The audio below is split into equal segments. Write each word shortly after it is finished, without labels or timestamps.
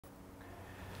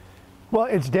Well,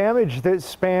 it's damage that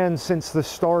spans since the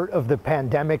start of the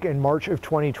pandemic in March of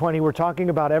 2020. We're talking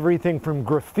about everything from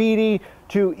graffiti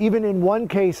to, even in one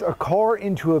case, a car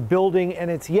into a building. And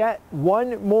it's yet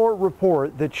one more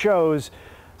report that shows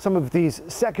some of these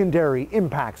secondary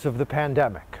impacts of the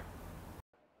pandemic.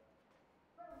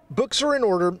 Books are in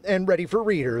order and ready for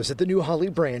readers at the new Holly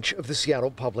branch of the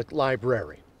Seattle Public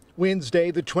Library. Wednesday,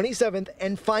 the 27th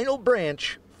and final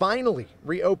branch finally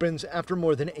reopens after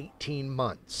more than 18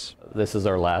 months. This is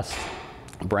our last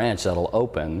branch that'll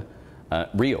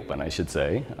reopen, I should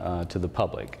say, to the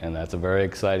public, and that's a very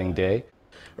exciting day.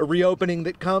 A reopening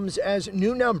that comes as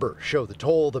new numbers show the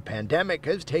toll the pandemic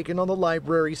has taken on the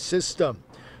library system,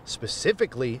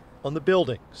 specifically on the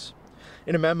buildings.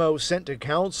 In a memo sent to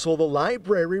council, the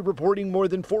library reporting more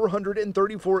than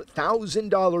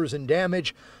 $434,000 in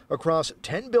damage across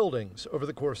 10 buildings over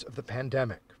the course of the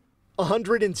pandemic.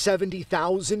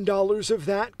 $170,000 of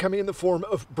that coming in the form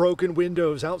of broken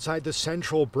windows outside the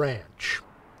central branch.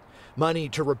 Money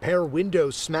to repair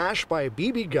windows smashed by a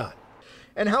BB gun.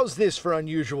 And how's this for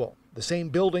unusual? The same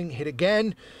building hit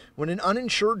again when an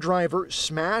uninsured driver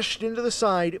smashed into the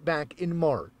side back in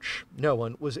March. No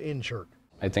one was injured.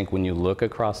 I think when you look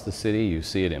across the city, you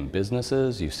see it in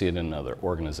businesses, you see it in other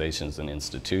organizations and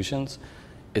institutions.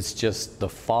 It's just the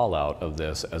fallout of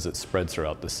this as it spreads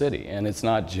throughout the city. And it's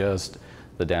not just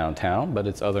the downtown, but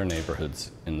it's other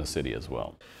neighborhoods in the city as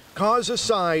well. Cause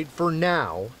aside, for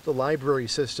now, the library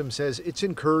system says it's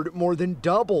incurred more than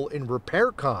double in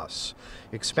repair costs,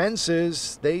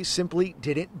 expenses they simply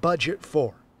didn't budget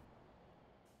for.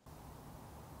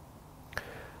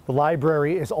 The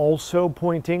library is also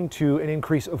pointing to an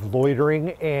increase of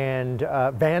loitering and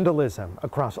vandalism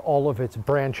across all of its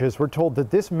branches. We're told that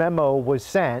this memo was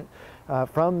sent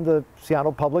from the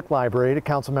Seattle Public Library to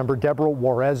Councilmember Deborah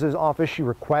Juarez's office. She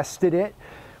requested it.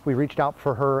 We reached out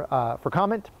for her for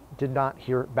comment, did not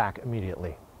hear back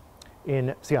immediately.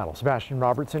 In Seattle, Sebastian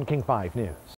Robertson, King 5 News.